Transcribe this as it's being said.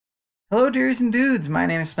Hello, dears and dudes. My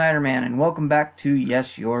name is Snyderman, and welcome back to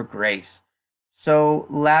Yes, Your Grace. So,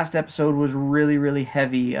 last episode was really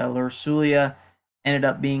heavy. Lorsulia ended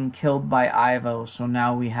up being killed by Ivo, so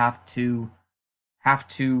now we have to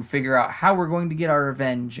figure out how we're going to get our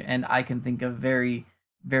revenge, and I can think of very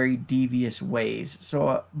devious ways.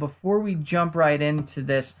 So, before we jump right into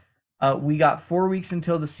this, we got 4 weeks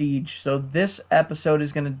until the siege. So, this episode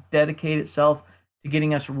is going to dedicate itself to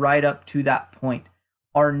getting us right up to that point.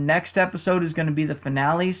 Our next episode is going to be the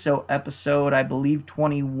finale. So, episode, I believe,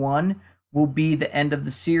 21 will be the end of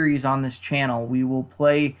the series on this channel. We will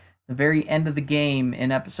play the very end of the game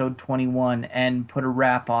in episode 21 and put a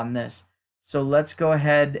wrap on this. So, let's go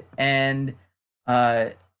ahead and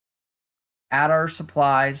add our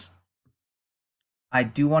supplies. I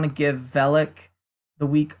do want to give Velik the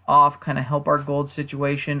week off, kind of help our gold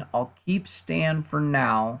situation. I'll keep Stan for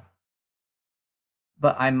now,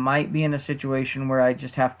 but I might be in a situation where I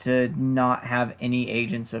just have to not have any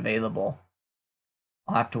agents available.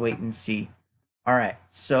 I'll have to wait and see. All right,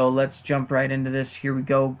 so let's jump right into this. Here we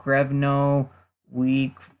go. Grevno,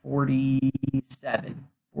 week 47.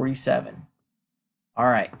 47. All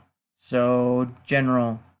right, so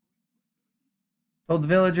General told the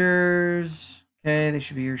villagers. Okay, they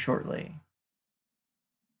should be here shortly.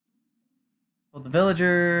 Told the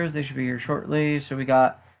villagers they should be here shortly. So we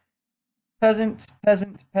got peasant,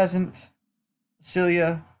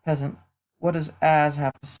 Celia, peasant. What does Az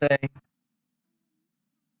have to say?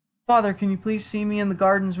 Father, can you please see me in the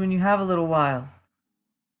gardens when you have a little while?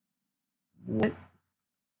 What?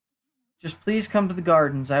 Just please come to the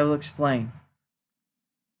gardens. I will explain.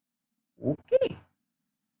 Okay.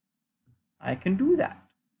 I can do that.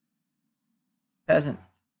 Peasant.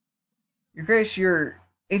 Your Grace, your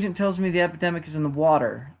agent tells me the epidemic is in the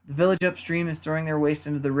water. The village upstream is throwing their waste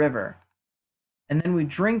into the river. And then we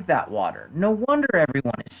drink that water. No wonder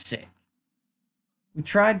everyone is sick. We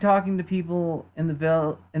tried talking to people in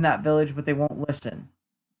that village, but they won't listen.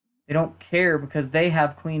 They don't care because they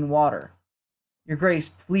have clean water. Your Grace,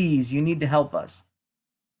 please, you need to help us.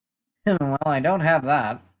 Well, I don't have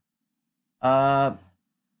that.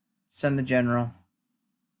 Send the general.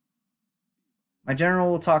 My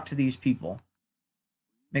general will talk to these people.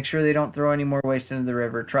 Make sure they don't throw any more waste into the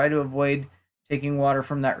river. Try to avoid taking water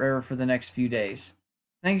from that river for the next few days.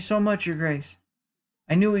 Thank you so much, Your Grace.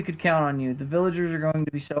 I knew we could count on you. The villagers are going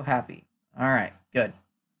to be so happy. All right, good.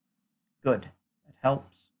 Good. That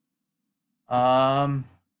helps.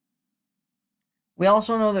 We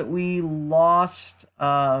also know that we lost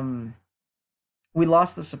the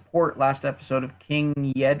support last episode of King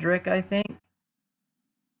Eryk, I think.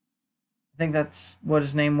 I think that's what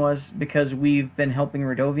his name was, because we've been helping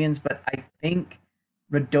Radovians, but I think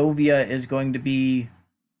Radovia is going to be...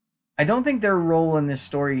 I don't think their role in this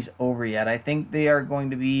story is over yet. I think they are going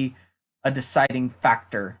to be a deciding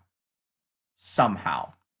factor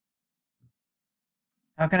somehow.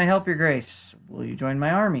 How can I help, Your Grace? Will you join my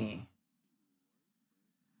army?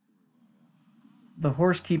 The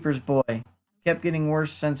horsekeeper's boy kept getting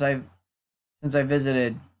worse since I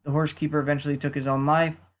visited. The horsekeeper eventually took his own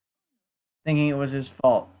life, thinking it was his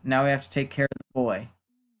fault. Now we have to take care of the boy.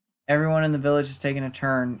 Everyone in the village has taken a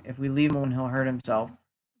turn. If we leave him alone, he'll hurt himself.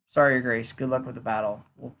 Sorry, Your Grace. Good luck with the battle.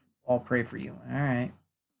 We'll all pray for you. All right.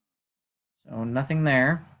 So nothing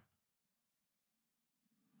there.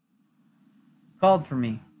 Called for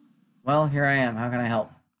me. Well, here I am. How can I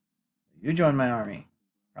help? You join my army.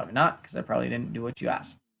 Probably not, because I probably didn't do what you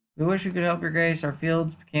asked. We wish we could help, Your Grace. Our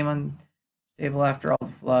fields became unstable after all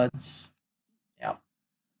the floods. Yep.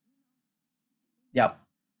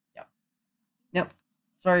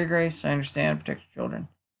 Sorry, Your Grace. I understand. Protect your children.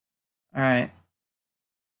 All right.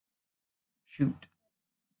 Shoot.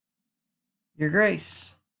 Your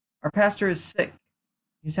Grace, our pastor is sick.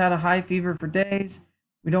 He's had a high fever for days.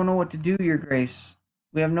 We don't know what to do, Your Grace.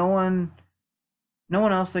 We have no one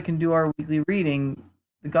else that can do our weekly reading.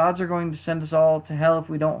 The gods are going to send us all to hell if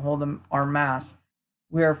we don't hold our mass.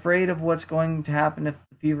 We are afraid of what's going to happen if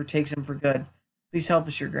the fever takes him for good. Please help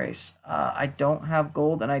us, Your Grace. I don't have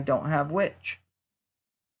gold and I don't have witch.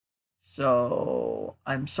 So,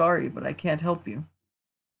 I'm sorry, but I can't help you.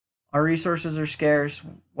 Our resources are scarce.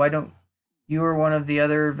 Why don't you or one of the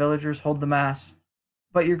other villagers hold the mass?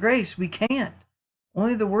 But, Your Grace, we can't.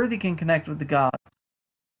 Only the worthy can connect with the gods.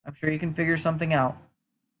 I'm sure you can figure something out.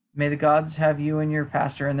 May the gods have you and your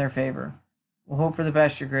pastor in their favor. We'll hope for the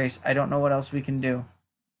best, Your Grace. I don't know what else we can do.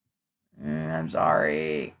 I'm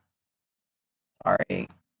sorry. Sorry.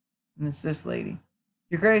 And it's this lady.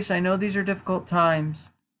 Your Grace, I know these are difficult times.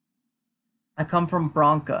 I come from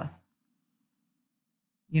Bronca.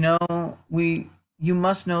 You know, you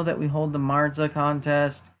must know that we hold the Marza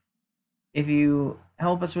contest if you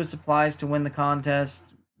help us with supplies to win the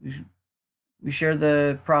contest, we share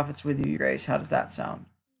the profits with you, Your Grace. How does that sound?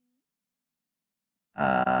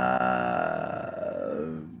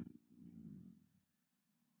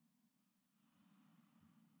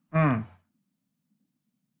 Hmm.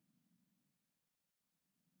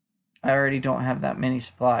 I already don't have that many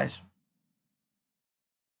supplies.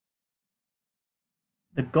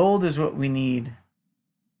 The gold is what we need.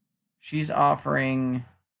 She's offering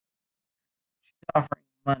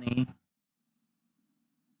money.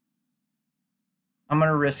 I'm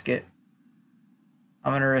gonna risk it.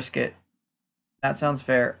 I'm gonna risk it. That sounds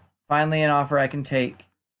fair. Finally, an offer I can take.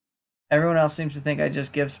 Everyone else seems to think I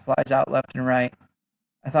just give supplies out left and right.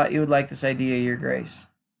 I thought you would like this idea, Your Grace.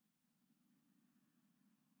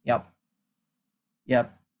 Yep.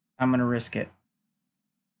 Yep. I'm gonna risk it.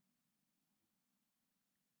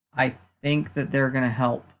 I think that they're gonna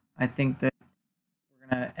help. I think that we're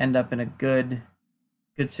gonna end up in a good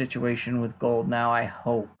situation with gold now. I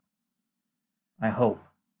hope. I hope.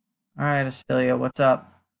 All right, Acelia, what's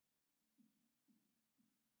up?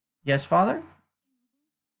 Yes, father?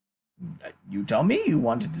 You tell me you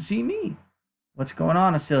wanted to see me. What's going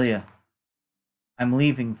on, Acelia? I'm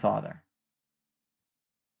leaving, father.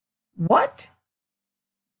 What?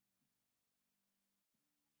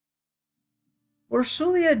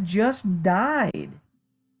 Lorsulia just died.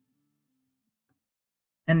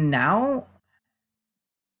 And now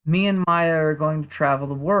me and Maya are going to travel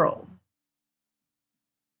the world.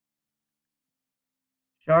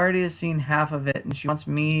 She already has seen half of it, and she wants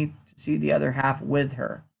me to see the other half with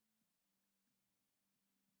her.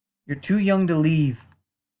 You're too young to leave.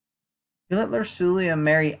 You let Lorsulia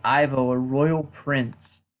marry Ivo, a royal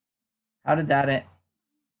prince. How did that end?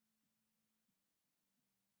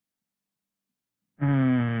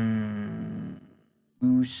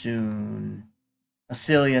 Too soon.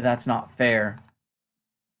 Acelia, that's not fair.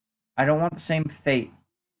 I don't want the same fate.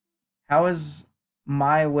 How is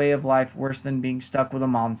my way of life worse than being stuck with a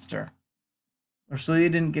monster?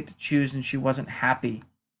 Lorsulia didn't get to choose and she wasn't happy.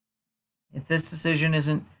 If this decision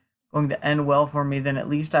isn't going to end well for me, then at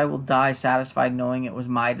least I will die satisfied knowing it was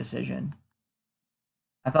my decision.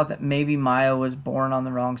 I thought that maybe Maya was born on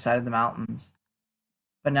the wrong side of the mountains,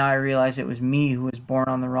 but now I realize it was me who was born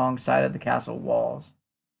on the wrong side of the castle walls.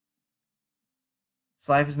 This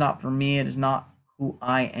life is not for me, it is not who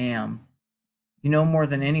I am. You know more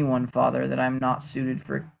than anyone, Father, that I'm not suited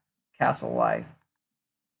for castle life.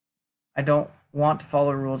 I don't want to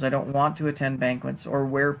follow rules. I don't want to attend banquets or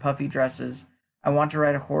wear puffy dresses. I want to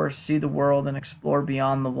ride a horse, see the world, and explore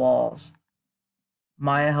beyond the walls.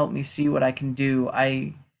 Maya helped me see what I can do.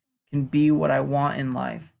 I can be what I want in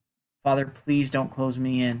life. Father, please don't close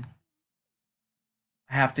me in.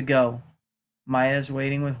 I have to go. Maya is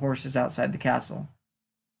waiting with horses outside the castle.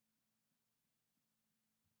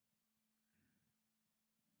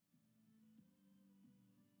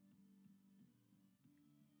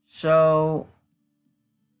 So,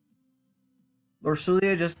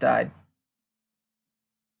 Lorsulia just died,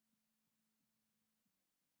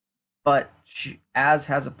 but Az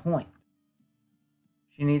has a point.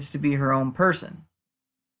 She needs to be her own person.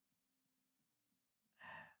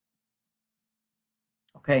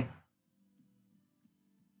 Okay.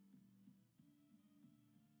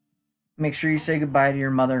 Make sure you say goodbye to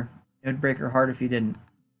your mother. It would break her heart if you didn't.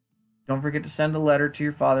 Don't forget to send a letter to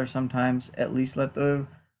your father sometimes. At least let the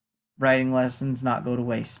writing lessons not go to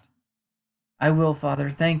waste. I will, Father.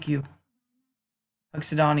 Thank you. Hug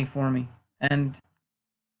Sidani for me. And,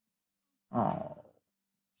 oh,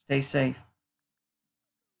 stay safe.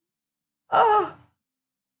 Ah,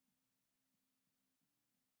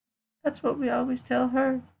 that's what we always tell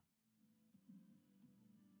her.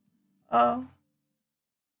 Oh,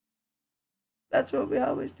 that's what we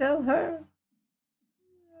always tell her.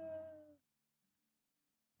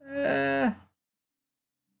 Uh,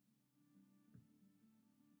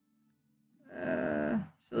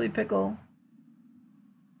 silly pickle.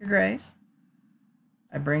 Your Grace.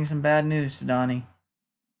 I bring some bad news, Sidani.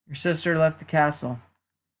 Your sister left the castle.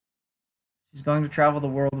 She's going to travel the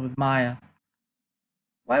world with Maya.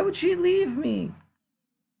 Why would she leave me?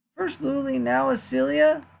 First Luli, now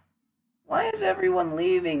Acelia? Why is everyone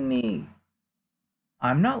leaving me?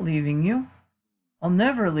 I'm not leaving you. I'll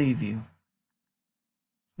never leave you.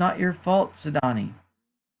 It's not your fault, Sidani.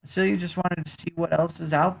 Acelia just wanted to see what else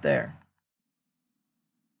is out there.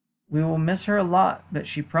 We will miss her a lot, but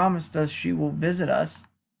she promised us she will visit us.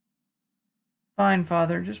 Fine,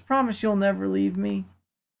 Father. Just promise you'll never leave me.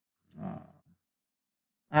 Oh,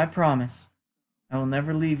 I promise. I will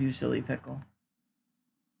never leave you, silly pickle.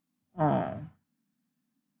 Oh.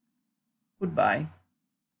 Goodbye.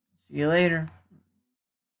 See See you later.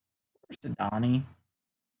 Where's Sidani?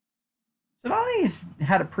 Sidani's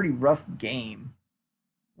had a pretty rough game.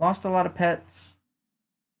 Lost a lot of pets.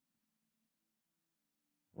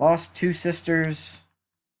 Lost 2 sisters.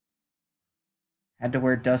 Had to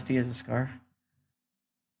wear Dusty as a scarf.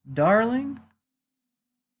 Darling?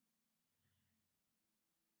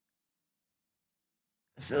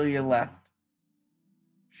 Cecilia left.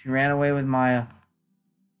 She ran away with Maya.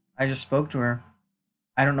 I just spoke to her.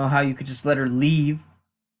 I don't know how you could just let her leave.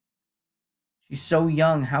 She's so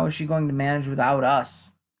young. How is she going to manage without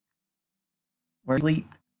us? Where does she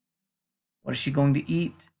sleep? What is she going to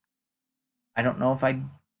eat? I don't know if I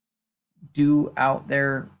do out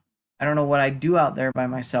there. I don't know what I do out there by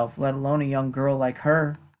myself, let alone a young girl like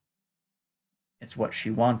her. It's what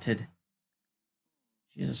she wanted.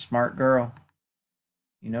 She's a smart girl.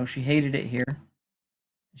 You know she hated it here.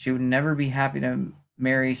 She would never be happy to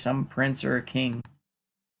marry some prince or a king.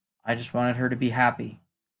 I just wanted her to be happy.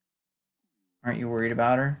 Aren't you worried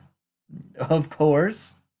about her? Of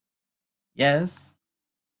course. Yes.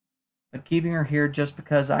 But keeping her here just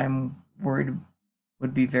because I'm worried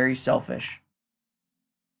would be very selfish.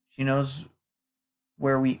 She knows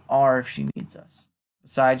where we are if she needs us.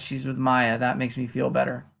 Besides, she's with Maya. That makes me feel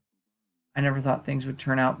better. I never thought things would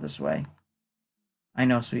turn out this way. I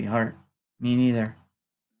know, sweetheart. Me neither.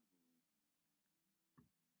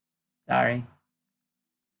 Sorry.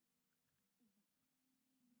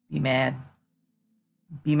 Be mad.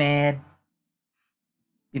 Be mad.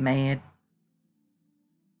 Be mad.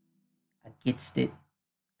 I gets it.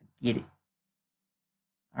 I get it.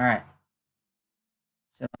 Alright.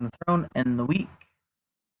 Sit on the throne and the week.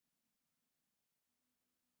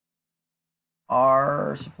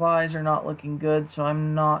 Our supplies are not looking good, so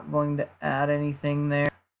I'm not going to add anything there.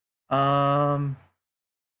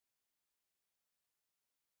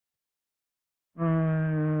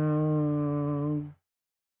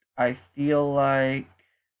 I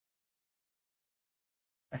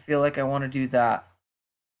feel like I want to do that.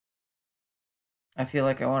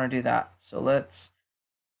 So let's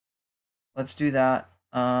do that.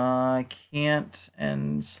 I can't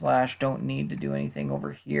and / don't need to do anything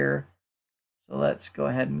over here. So let's go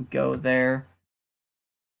ahead and go there.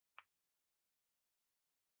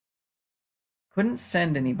 Couldn't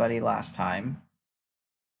send anybody last time,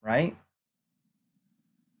 right?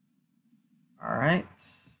 All right.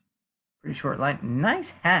 Pretty short line.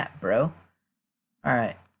 Nice hat, bro. All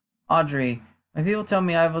right. Audrey, my people tell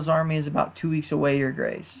me Ivo's army is about 2 weeks away, Your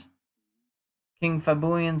Grace. King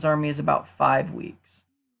Fabuian's army is about 5 weeks,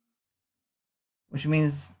 which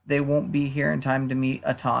means they won't be here in time to meet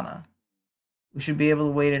Atana. We should be able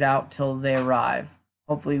to wait it out till they arrive.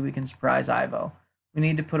 Hopefully we can surprise Ivo. We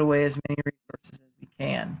need to put away as many resources as we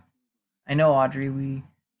can. I know, Audrey, we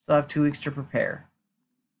still have 2 weeks to prepare.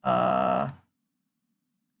 Town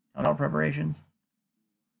hall preparations.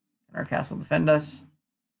 Can our castle defend us?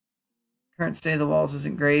 Current state of the walls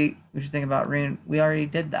isn't great. We should think about we already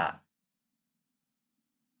did that.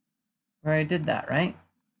 Right?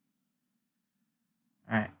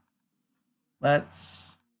 Alright.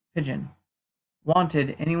 Let's pigeon.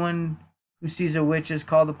 Wanted. Anyone who sees a witch is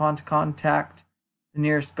called upon to contact the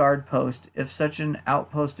nearest guard post. If such an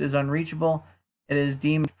outpost is unreachable, it is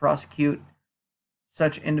deemed to prosecute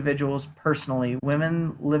such individuals personally.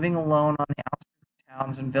 Women living alone on the outskirts of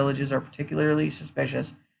towns and villages are particularly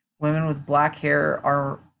suspicious. Women with black hair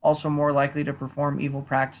are also more likely to perform evil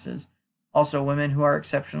practices. Also, women who are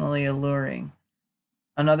exceptionally alluring.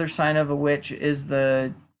 Another sign of a witch is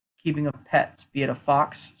the keeping of pets, be it a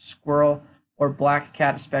fox, squirrel, or black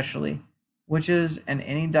cat especially. Witches and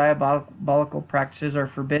any diabolical practices are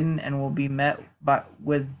forbidden and will be met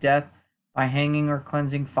with death by hanging or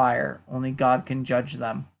cleansing fire. Only God can judge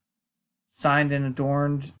them. Signed and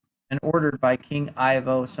adorned and ordered by King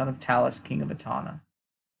Ivo, son of Talus, king of Atana.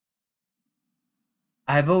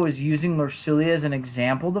 Ivo is using Lorsulia as an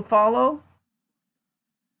example to follow?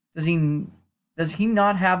 Does he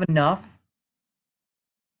not have enough?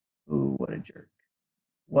 Ooh, what a jerk.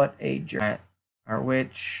 What a jerk. Alright. Our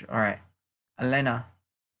witch. Alright. Elena.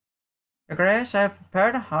 Your Grace, I have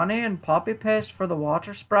prepared honey and poppy paste for the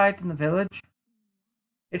water sprite in the village.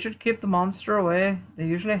 It should keep the monster away. They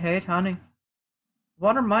usually hate honey.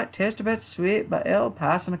 Water might taste a bit sweet, but it'll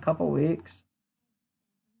pass in a couple weeks.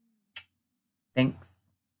 Thanks.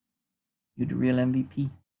 You the real MVP.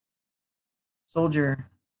 Soldier.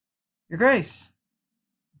 Your Grace.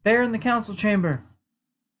 Bear in the council chamber.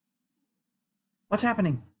 What's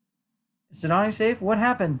happening? Is Sidani safe? What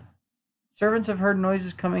happened? Servants have heard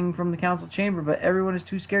noises coming from the council chamber, but everyone is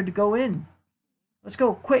too scared to go in. Let's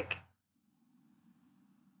go, quick.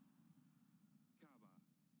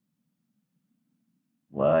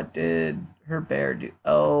 What did her bear do?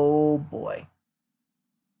 Oh boy.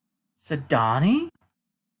 Sidani?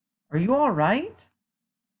 Are you all right?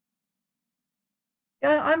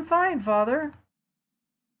 Yeah, I'm fine, Father.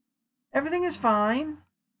 Everything is fine.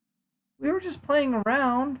 We were just playing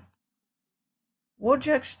around.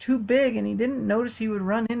 Wojciech's too big and he didn't notice he would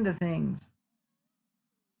run into things.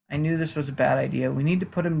 I knew this was a bad idea. We need to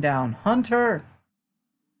put him down. Hunter!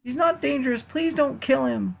 He's not dangerous. Please don't kill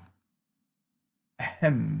him.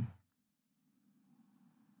 Ahem.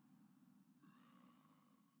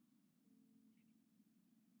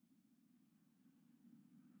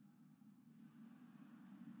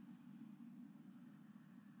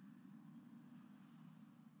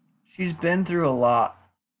 She's been through a lot.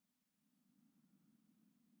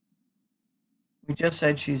 We just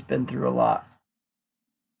said she's been through a lot.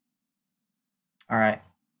 Alright.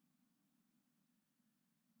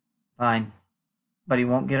 Fine. But he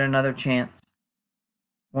won't get another chance.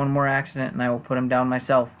 One more accident and I will put him down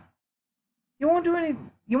myself. You won't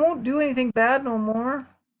do anything bad no more.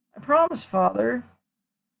 I promise, Father.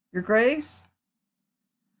 Your Grace?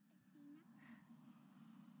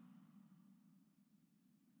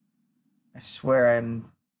 I swear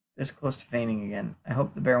I'm this close to fainting again. I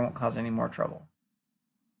hope the bear won't cause any more trouble.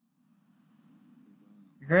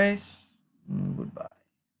 Your Grace? Goodbye.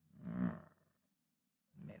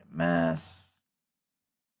 Made a mess.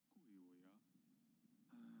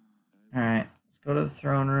 Alright, let's go to the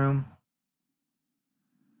throne room.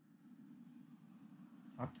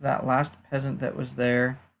 Talk to that last peasant that was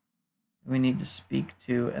there. We need to speak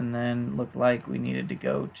to, and then looked like we needed to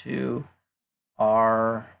go to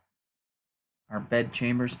our bed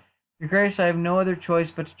chambers. Your Grace, I have no other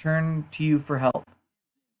choice but to turn to you for help.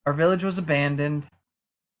 Our village was abandoned.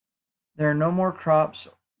 There are no more crops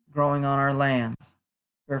growing on our lands.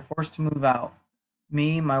 We are forced to move out.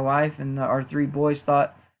 Me, my wife, and our 3 boys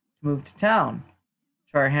thought to move to town.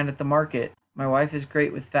 Try our hand at the market. My wife is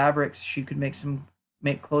great with fabrics. She could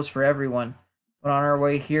make clothes for everyone. But on our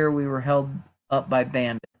way here, we were held up by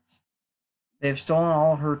bandits. They have stolen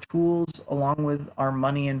all her tools along with our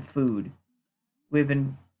money and food. We have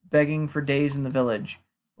been begging for days in the village,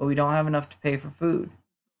 but we don't have enough to pay for food,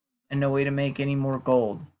 and no way to make any more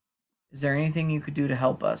gold. Is there anything you could do to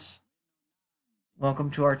help us? Welcome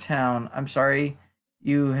to our town. I'm sorry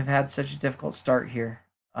you have had such a difficult start here.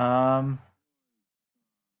 Don't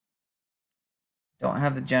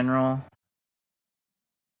have the general.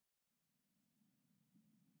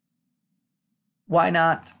 Why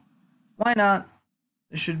not? Why not?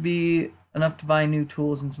 There should be enough to buy new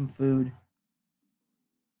tools and some food.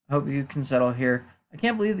 I hope you can settle here. I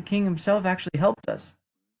can't believe the king himself actually helped us.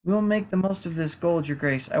 We will make the most of this gold, Your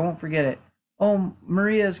Grace. I won't forget it. Oh,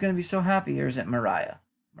 Maria is going to be so happy. Or is it Mariah?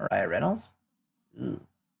 Mariah Reynolds? Ooh,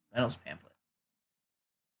 Reynolds pamphlet.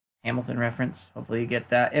 Hamilton reference. Hopefully you get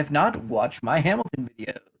that. If not, watch my Hamilton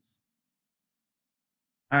videos.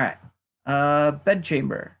 Alright.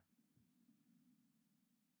 Bedchamber.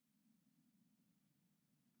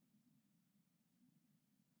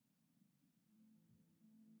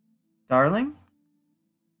 Darling?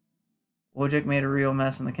 Wojciech made a real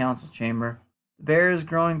mess in the council chamber. The bear is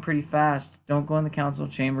growing pretty fast. Don't go in the council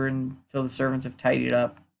chamber until the servants have tidied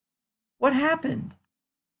up. What happened?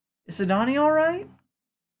 Is Sidani all right?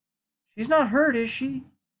 She's not hurt, is she?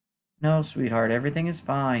 No, sweetheart, everything is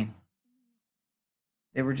fine.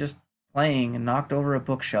 They were just playing and knocked over a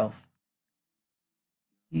bookshelf.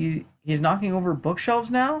 He's knocking over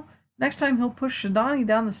bookshelves now? Next time he'll push Sidani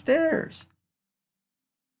down the stairs.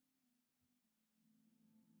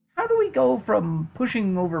 How do we go from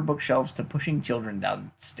pushing over bookshelves to pushing children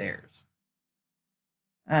downstairs?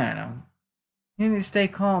 I don't know. You need to stay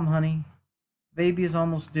calm, honey. Baby is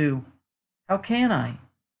almost due. How can I?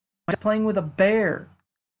 I'm playing with a bear.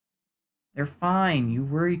 They're fine. You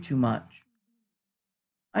worry too much.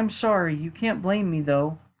 I'm sorry. You can't blame me,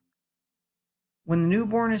 though. When the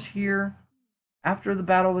newborn is here, after the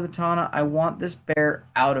battle with Atana, I want this bear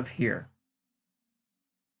out of here.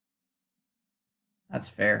 That's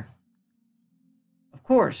fair. Of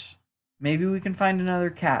course. Maybe we can find another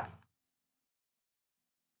cat.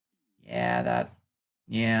 Yeah,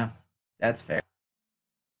 that's fair.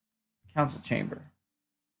 Council chamber.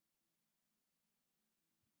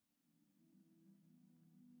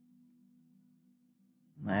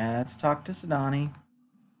 Let's talk to Sidani.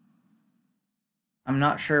 I'm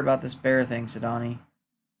not sure about this bear thing, Sidani.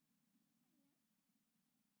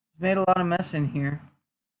 He's made a lot of mess in here.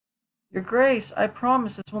 Your Grace, I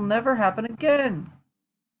promise this will never happen again.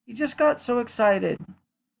 He just got so excited.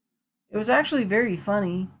 It was actually very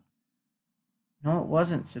funny. No, it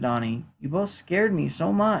wasn't, Sidani. You both scared me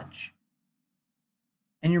so much.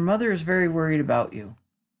 And your mother is very worried about you.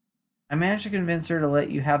 I managed to convince her to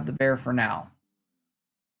let you have the bear for now.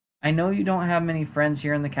 I know you don't have many friends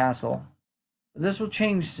here in the castle, but this will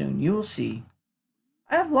change soon. You will see.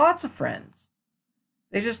 I have lots of friends.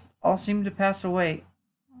 They just all seem to pass away.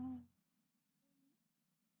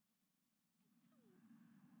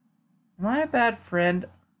 Am I a bad friend?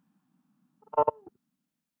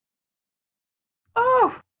 Oh!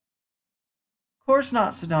 Of course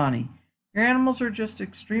not, Sidani. Your animals are just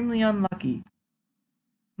extremely unlucky.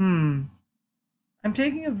 Hmm. I'm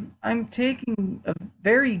taking a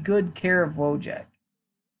very good care of Wojek.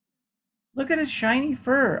 Look at his shiny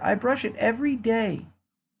fur. I brush it every day.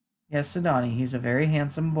 Yes, Sidani, he's a very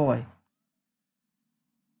handsome boy.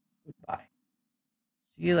 Goodbye.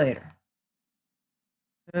 See you later.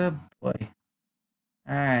 Good boy.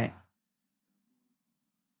 Alright.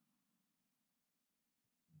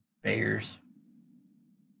 Bears.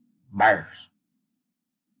 Bears.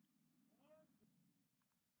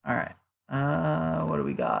 Alright. What do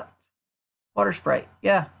we got? Water Sprite.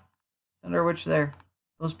 Yeah. Send our witch there.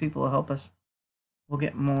 Those people will help us. We'll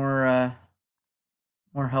get more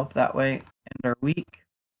help that way. End our week.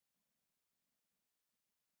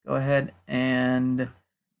 Go ahead and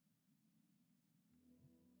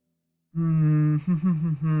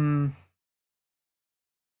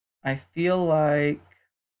I feel like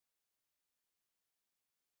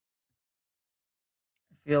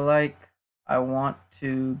I want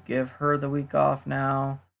to give her the week off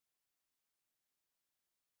now.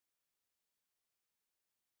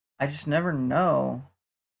 I just never know.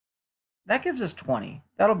 That gives us 20.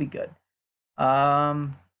 That'll be good. Yeah,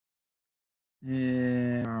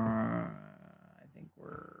 I think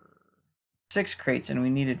we're 6 crates and we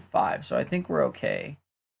needed 5, so I think we're okay.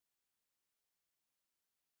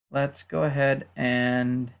 Let's go ahead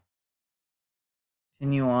and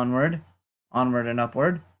continue onward and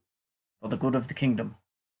upward for the good of the kingdom.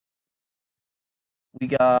 We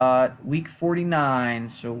got week 49,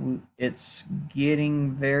 so it's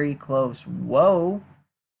getting very close. Whoa.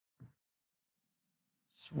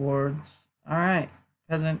 Swords. All right.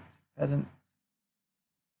 Peasant.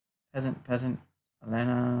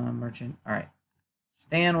 Elena, merchant. All right.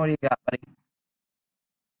 Stan, what do you got, buddy?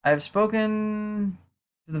 I have spoken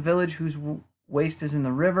to the village whose waste is in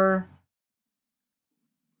the river.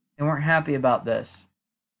 They weren't happy about this.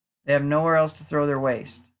 They have nowhere else to throw their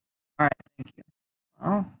waste. All right, thank you.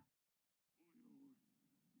 Oh,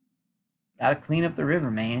 gotta clean up the river,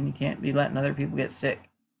 man. You can't be letting other people get sick.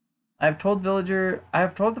 I have told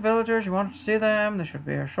the villagers you wanted to see them. They should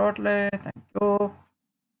be here shortly. Thank you.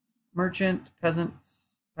 Merchant,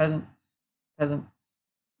 peasants. All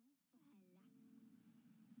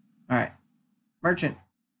right, merchant.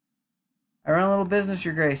 I run a little business,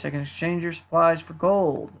 Your Grace. I can exchange your supplies for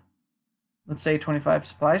gold. Let's say 25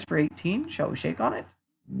 supplies for 18. Shall we shake on it?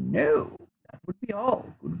 No. That would be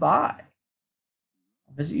all. Goodbye.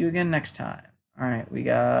 I'll visit you again next time. All right, we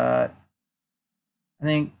got... I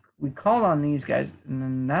think we called on these guys, and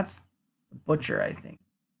then that's the butcher, I think.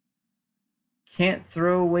 Can't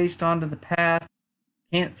throw waste onto the path.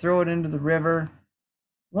 Can't throw it into the river.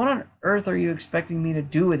 What on earth are you expecting me to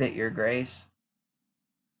do with it, Your Grace?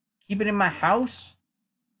 Keep it in my house?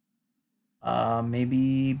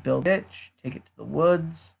 Maybe build a ditch. Take it to the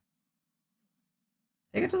woods.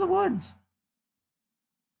 Take it to the woods.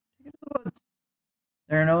 Take it to the woods.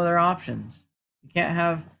 There are no other options. You can't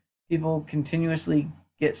have people continuously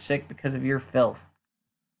get sick because of your filth.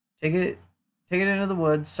 Take it into the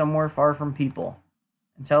woods somewhere far from people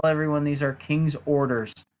and tell everyone these are king's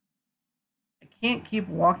orders. I can't keep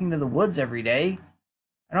walking to the woods every day.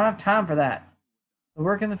 I don't have time for that. The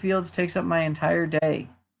work in the fields takes up my entire day.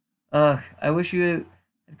 Ugh, I wish you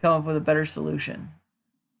had come up with a better solution.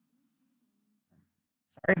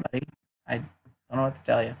 Sorry, buddy. I don't know what to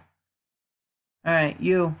tell you. All right,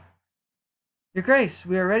 you. Your Grace,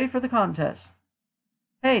 we are ready for the contest.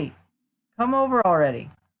 Hey, come over already.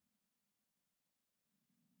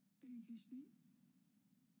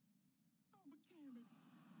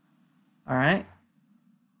 All right.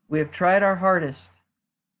 We have tried our hardest.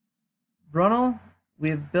 Brunel, we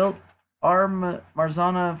have built our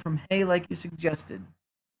Marzana from hay like you suggested.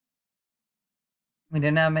 We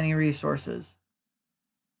didn't have many resources.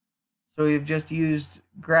 So we've just used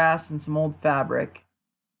grass and some old fabric.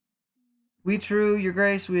 We true, Your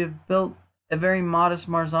Grace, we have built a very modest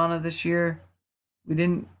Marzana this year. We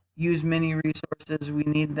didn't use many resources. We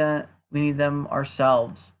need them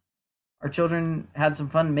ourselves. Our children had some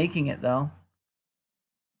fun making it though.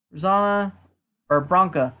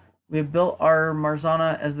 Branca, we have built our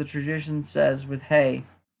Marzana as the tradition says with hay,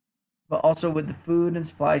 but also with the food and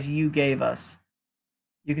supplies you gave us.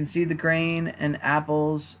 You can see the grain and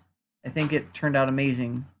apples. I think it turned out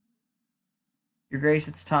amazing. Your Grace,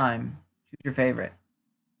 it's time. Choose your favorite.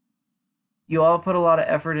 You all put a lot of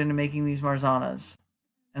effort into making these marzanas,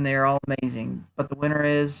 and they are all amazing. But the winner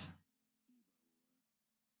is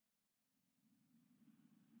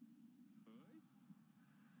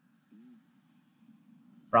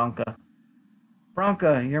Bronca.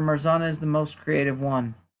 Bronca, your marzana is the most creative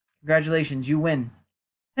one. Congratulations, you win.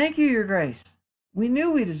 Thank you, Your Grace. We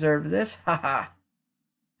knew we deserved this. Haha.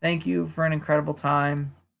 Thank you for an incredible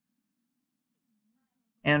time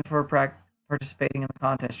and for participating in the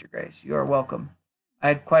contest, Your Grace. You are welcome. I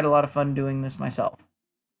had quite a lot of fun doing this myself.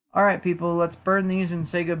 All right, people, let's burn these and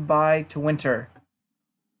say goodbye to winter.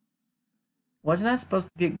 Wasn't I supposed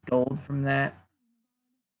to get gold from that?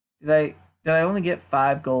 Did I only get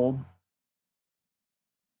 5 gold?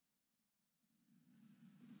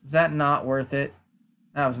 Was that not worth it?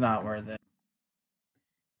 That was not worth it.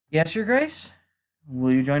 Yes, Your Grace?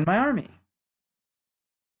 Will you join my army?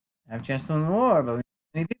 I have a chance to win the war, but we need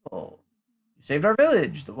many people. You saved our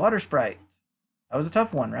village, the water sprite. That was a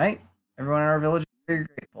tough one, right? Everyone in our village is very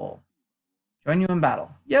grateful. Join you in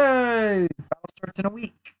battle. Yay! Battle starts in a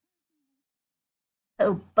week.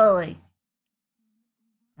 Oh boy.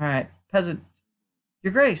 Alright, peasant.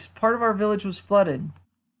 Your Grace, part of our village was flooded.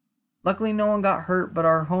 Luckily no one got hurt, but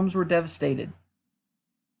our homes were devastated.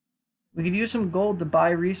 We could use some gold to buy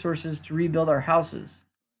resources to rebuild our houses.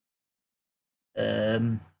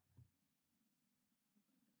 We'll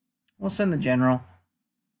send the general.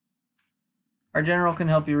 Our general can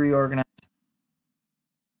help you reorganize.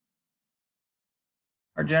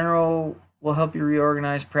 Our general will help you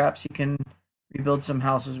reorganize. Perhaps he can rebuild some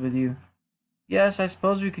houses with you. Yes, I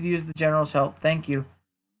suppose we could use the general's help. Thank you.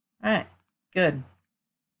 Alright, good.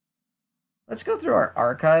 Let's go through our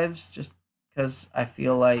archives, just because I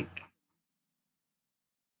feel like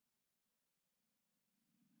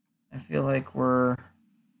we're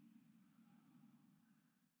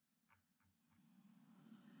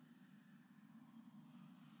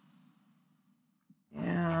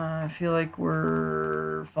I feel like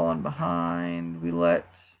we're falling behind. We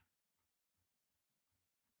let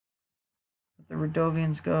the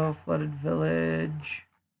Radovians go. Flooded village.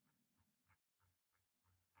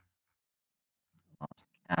 Lost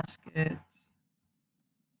casket.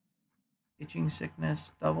 Itching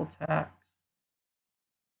sickness. Double tax.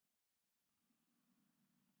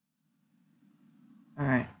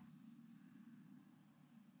 Alright.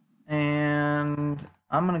 And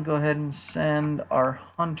I'm going to go ahead and send our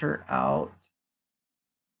hunter out.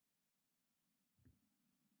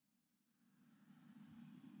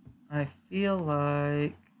 I feel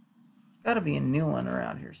like there's got to be a new one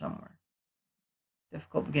around here somewhere.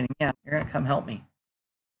 Difficult beginning. Yeah, you're going to come help me.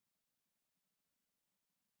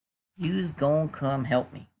 You's going to come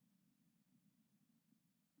help me.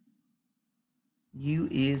 You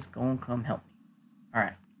is going to come help me. All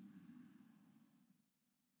right.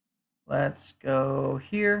 Let's go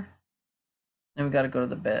here. Then we got to go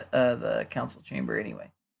to the council chamber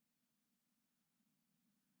anyway.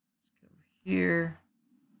 Let's go here.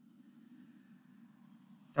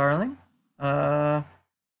 Darling, are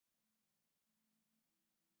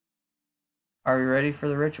you ready for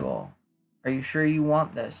the ritual? Are you sure you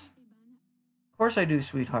want this? Of course I do,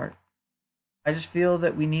 sweetheart. I just feel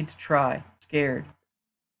that we need to try. Scared.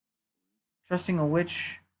 Trusting a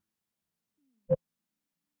witch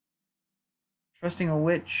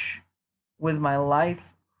with my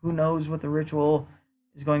life, who knows what the ritual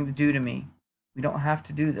is going to do to me. We don't have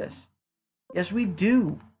to do this. Yes, we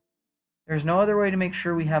do. There's no other way to make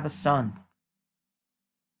sure we have a son.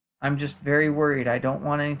 I'm just very worried. I don't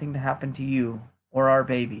want anything to happen to you or our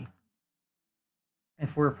baby.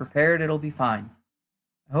 If we're prepared, it'll be fine.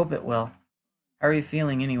 I hope it will. How are you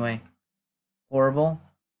feeling anyway? Horrible?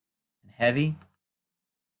 And heavy?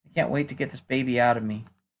 I can't wait to get this baby out of me.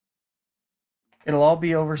 It'll all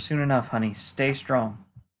be over soon enough, honey. Stay strong.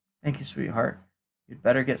 Thank you, sweetheart. You'd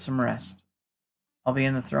better get some rest. I'll be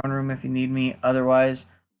in the throne room if you need me. Otherwise,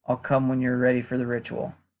 I'll come when you're ready for the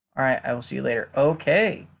ritual. All right, I will see you later.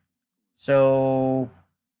 Okay. So,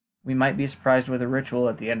 we might be surprised with a ritual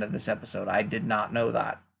at the end of this episode. I did not know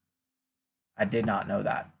that.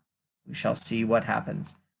 We shall see what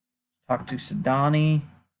happens. Let's talk to Sidani.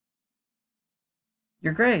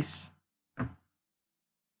 Your Grace. The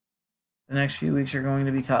next few weeks are going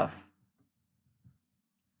to be tough.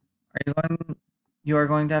 You are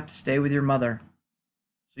going to have to stay with your mother.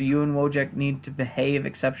 So you and Wojek need to behave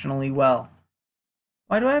exceptionally well.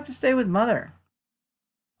 Why do I have to stay with mother?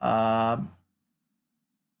 A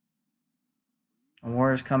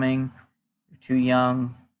war is coming. You're too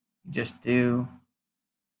young. You just do.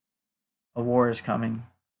 A war is coming.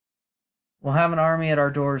 We'll have an army at our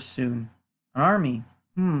doors soon. An army?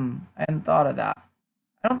 I hadn't thought of that.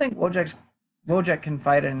 I don't think Wojek can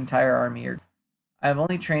fight an entire army. I have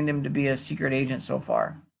only trained him to be a secret agent so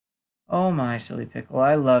far. Oh my, silly pickle,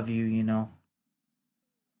 I love you, you know.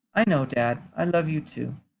 I know, Dad. I love you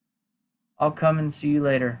too. I'll come and see you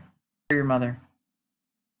later. Your mother.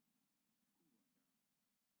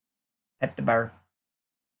 Pet the bear.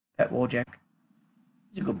 Pet Wojak.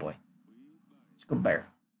 He's a good boy. He's a good bear.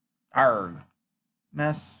 Arg.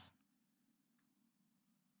 Mess.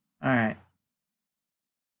 Alright.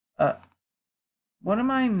 What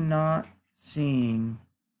am I not seeing?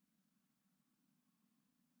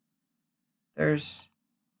 There's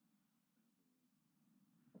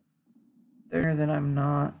there that I'm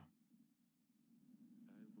not.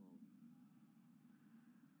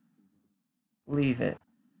 Leave it.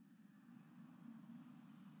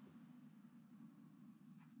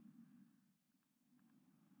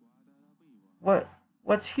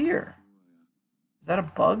 What's here? Is that a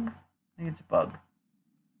bug? I think it's a bug.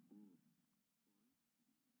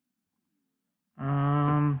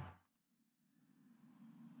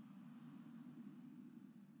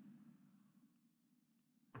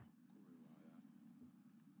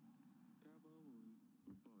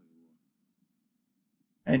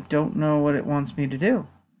 I don't know what it wants me to do.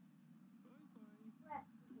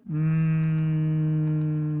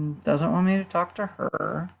 Doesn't want me to talk to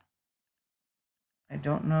her. I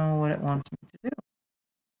don't know what it wants me to do.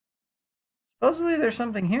 Supposedly there's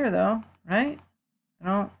something here though, right?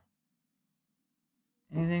 I don't...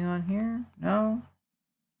 Anything on here? No.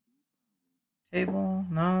 Table?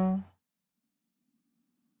 No.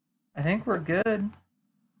 I think we're good.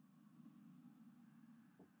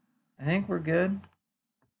 I think we're good.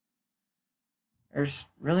 There's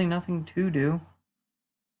really nothing to do.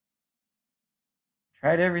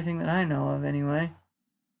 Tried everything that I know of anyway.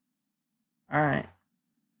 Alright.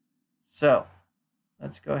 So,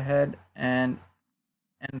 let's go ahead and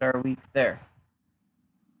end our week there.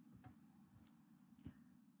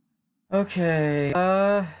 Okay.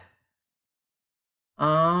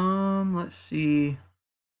 Let's see.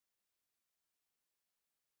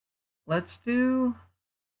 Let's do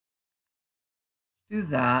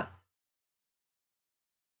that.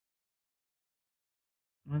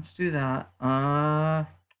 Let's do that. Our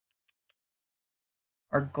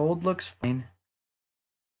gold looks fine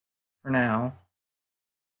for now.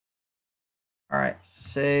 Alright,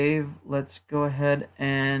 save. Let's go ahead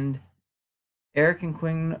and Eryk and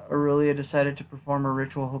Queen Aurelia decided to perform a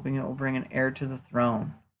ritual hoping it will bring an heir to the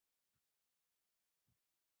throne.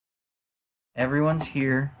 Everyone's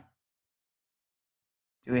here.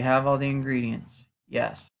 Do we have all the ingredients?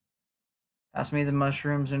 Yes. Pass me the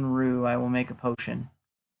mushrooms and rue. I will make a potion.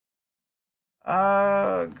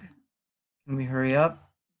 Ugh. Can we hurry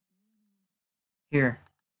up? Here.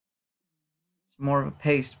 It's more of a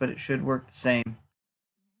paste, but it should work the same.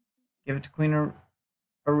 Give it to Queen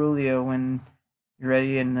Aurelia when you're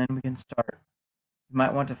ready, and then we can start. You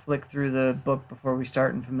might want to flick through the book before we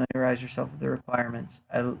start and familiarize yourself with the requirements.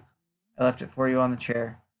 I left it for you on the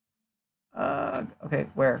chair. Okay,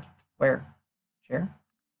 where? Chair?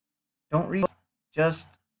 Don't read.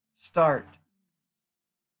 Just start.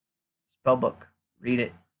 Spellbook. Read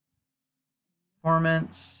it.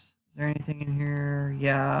 Performance. Is there anything in here?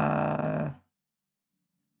 Yeah.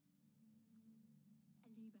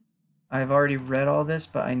 I've already read all this,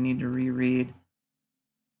 but I need to reread.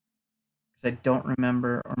 Because I don't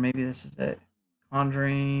remember. Or maybe this is it.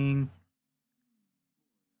 Conjuring.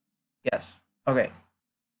 Yes. Okay.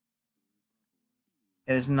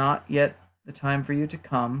 It is not yet the time for you to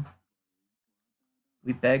come.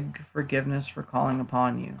 We beg forgiveness for calling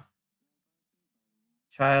upon you.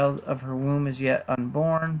 Child of her womb is yet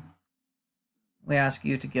unborn. We ask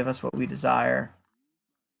you to give us what we desire.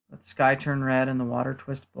 Let the sky turn red and the water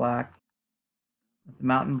twist black. Let the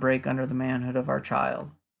mountain break under the manhood of our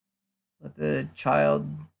child. Let the child,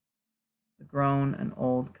 the grown and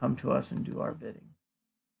old, come to us and do our bidding.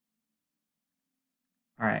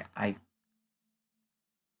 All right, I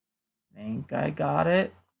think I got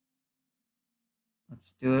it.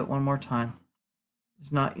 Let's do it one more time.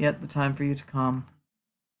 It's not yet the time for you to come.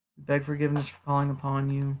 We beg forgiveness for calling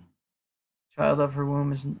upon you. Child of her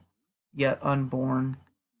womb is yet unborn.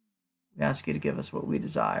 We ask you to give us what we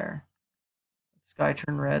desire. Let the sky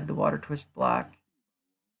turn red, the water twist black.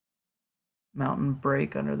 Mountain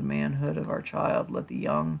break under the manhood of our child. Let the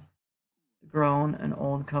young, the grown, and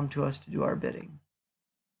old come to us to do our bidding.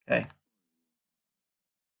 Okay.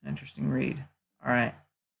 Interesting read. All right.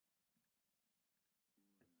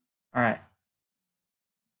 All right.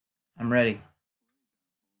 I'm ready.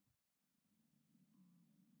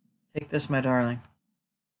 this, my darling.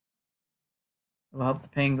 It will help the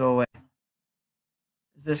pain go away.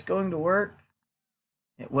 Is this going to work?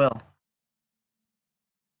 It will.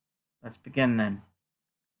 Let's begin then.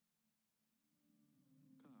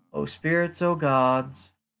 O spirits, O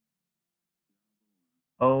gods,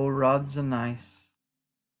 O rods and ice,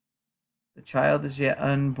 the child is yet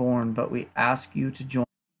unborn, but we ask you to join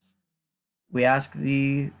us. We ask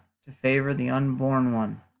thee to favor the unborn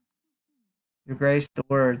one. Your grace, the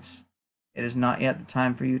words, it is not yet the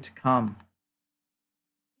time for you to come.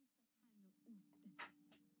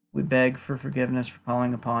 We beg for forgiveness for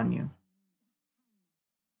calling upon you.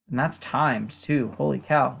 And that's timed too. Holy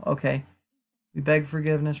cow. Okay. We beg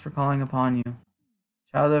forgiveness for calling upon you.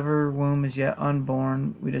 Child of her womb is yet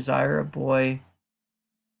unborn. We desire a boy.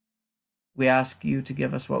 We ask you to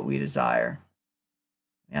give us what we desire.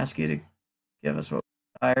 We ask you to give us what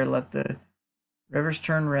we desire. Let the rivers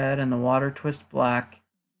turn red and the water twist black.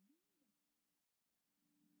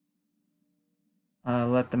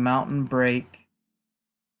 Let the mountain break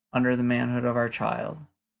under the manhood of our child.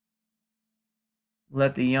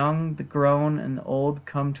 Let the young, the grown, and the old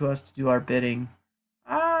come to us to do our bidding.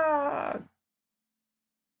 I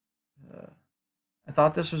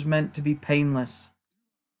thought this was meant to be painless.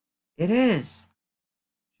 It is.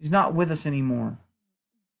 She's not with us anymore.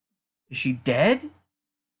 Is she dead?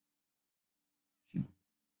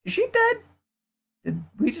 Is she dead? Did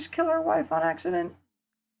we just kill our wife on accident?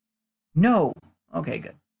 No. Okay,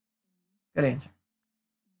 good. Good answer.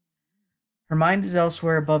 Her mind is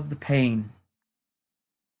elsewhere above the pain.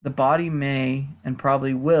 The body may, and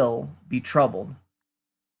probably will, be troubled.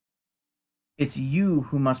 It's you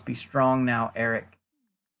who must be strong now, Eryk.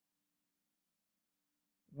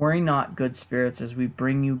 Worry not, good spirits, as we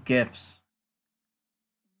bring you gifts.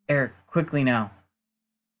 Eryk, quickly now.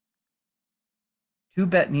 2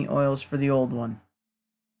 betony oils for the old one.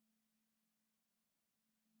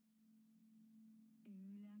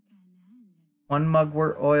 1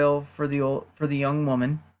 mugwort oil for the young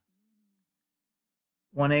woman.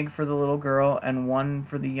 1 egg for the little girl, and 1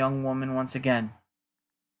 for the young woman once again.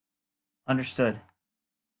 Understood.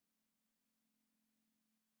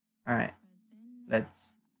 All right.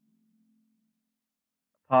 Let's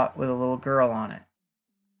pot with a little girl on it.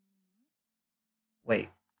 Wait,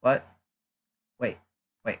 what? Wait,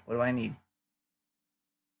 what do I need?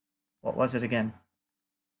 What was it again?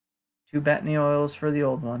 2 betony oils for the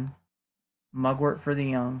old one. Mugwort for the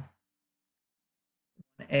young.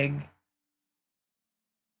 1 egg.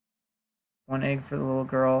 1 egg for the little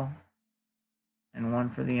girl. And 1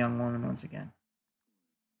 for the young woman once again.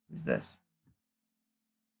 Who's this?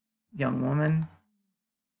 Young woman.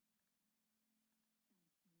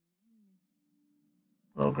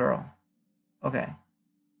 Little girl. Okay.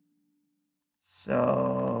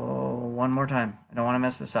 So, 1 more time. I don't want to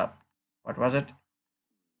mess this up. What was it?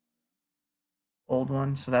 Old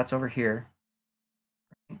one, so that's over here.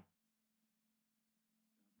 Right?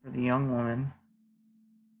 For the young woman.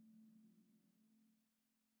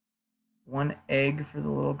 1 egg for the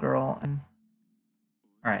little girl. And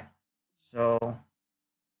all right. So,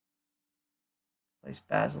 place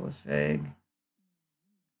basilisk egg.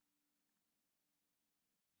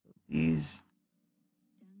 So these.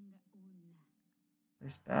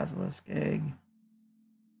 Place basilisk egg.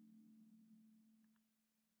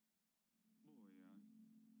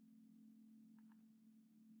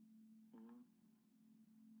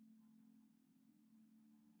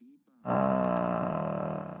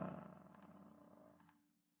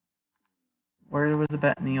 Where was the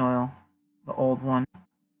betony oil? The old one.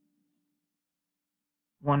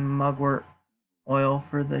 1 mugwort oil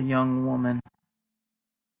for the young woman.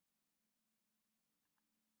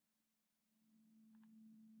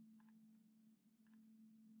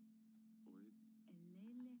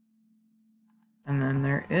 And then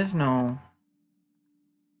there is no.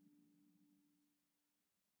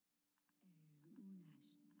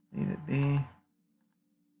 Leave it be.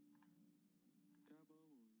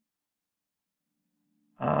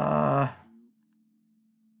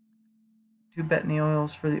 2 betony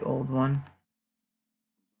oils for the old one.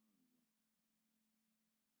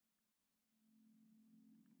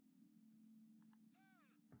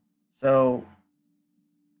 So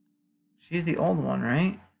she's the old one,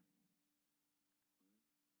 right?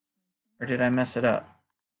 Or did I mess it up?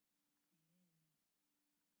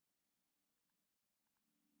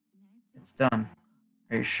 It's done.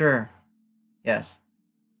 Are you sure? Yes.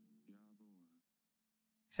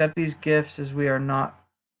 Accept these gifts as we are not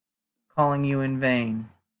calling you in vain.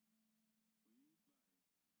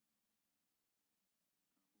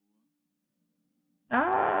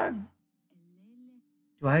 Ah,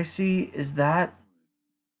 do I see? Is that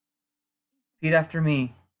Repeat after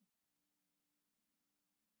me.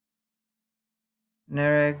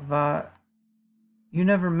 Nereg va. You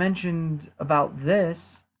never mentioned about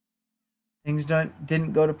this. Things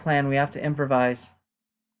didn't go to plan. We have to improvise.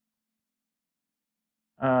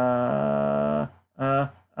 Uh, uh,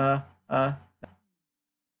 uh, uh.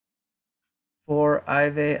 For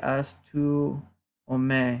ive as tu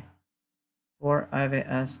ome. For ive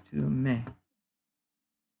as tu me.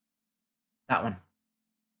 That one.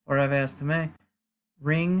 For ive as tu me.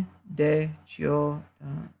 Ring de chio.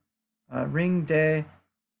 Ring de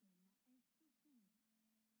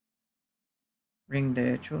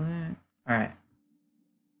chule. All right.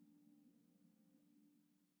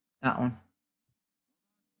 That one.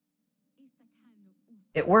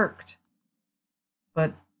 It worked.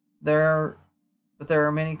 But there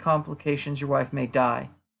are many complications. Your wife may die.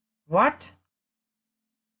 What?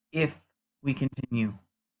 If we continue.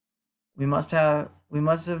 We must have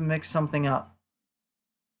mixed something up.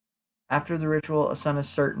 After the ritual, a son is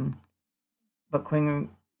certain, but Queen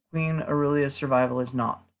Aurelia survival is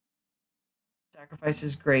not. Sacrifice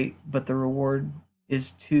is great, but the reward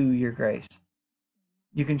is too, Your Grace.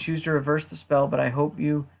 You can choose to reverse the spell, but I hope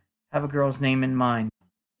you have a girl's name in mind.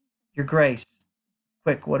 Your Grace.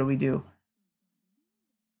 Quick, what do we do?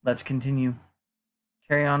 Let's continue.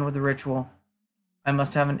 Carry on with the ritual. I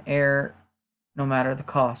must have an heir, no matter the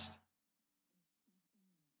cost.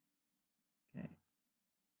 Okay.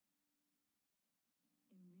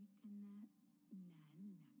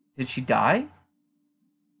 Did she die?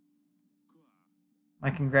 My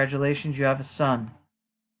congratulations, you have a son.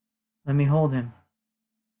 Let me hold him.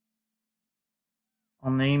 I'll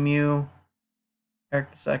name you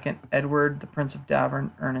Eryk II, Edward, the Prince of Davern,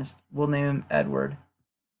 Ernest. We'll name him Edward.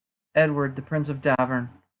 Edward, the Prince of Davern.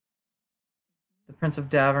 The Prince of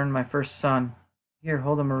Davern, my first son. Here,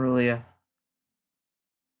 hold him, Aurelia.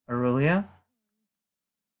 Aurelia?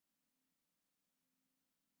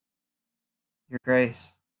 Your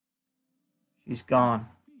Grace. She's gone.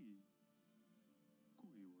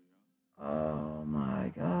 Oh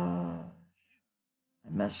my gosh. I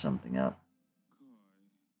messed something up.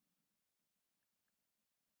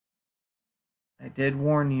 I did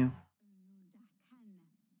warn you.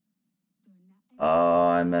 Oh,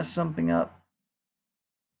 I messed something up.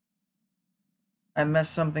 I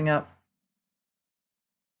messed something up.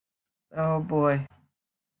 Oh boy.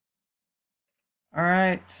 All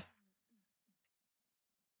right.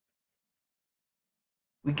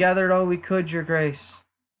 We gathered all we could, Your Grace.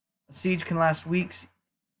 A siege can last weeks,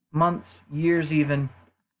 months, years even.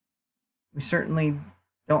 We certainly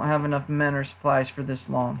don't have enough men or supplies for this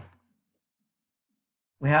long.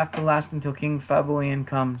 We have to last until King Faboian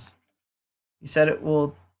comes. He said it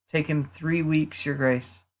will take him 3 weeks, Your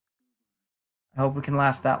Grace. I hope we can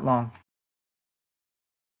last that long.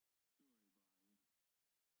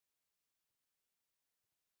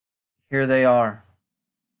 Here they are.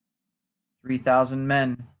 3,000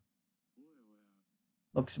 men.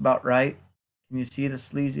 Looks about right. Can you see the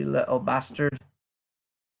sleazy little bastard?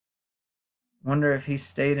 Wonder if he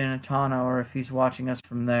stayed in Atana or if he's watching us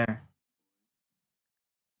from there.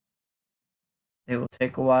 They will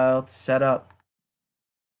take a while to set up.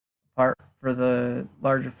 Apart for the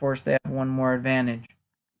larger force, they have one more advantage.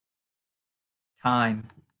 Time.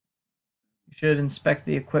 You should inspect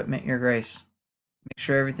the equipment, Your Grace. Make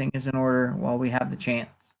sure everything is in order while we have the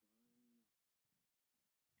chance.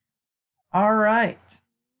 All right.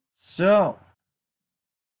 So,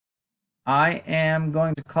 I am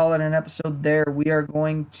going to call it an episode there. We are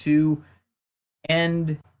going to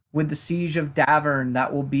end with the Siege of Davern.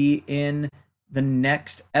 That will be in the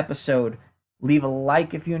next episode. Leave a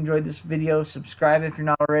like if you enjoyed this video. Subscribe if you're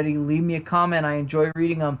not already. Leave me a comment. I enjoy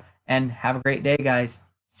reading them. And have a great day, guys.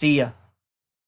 See ya.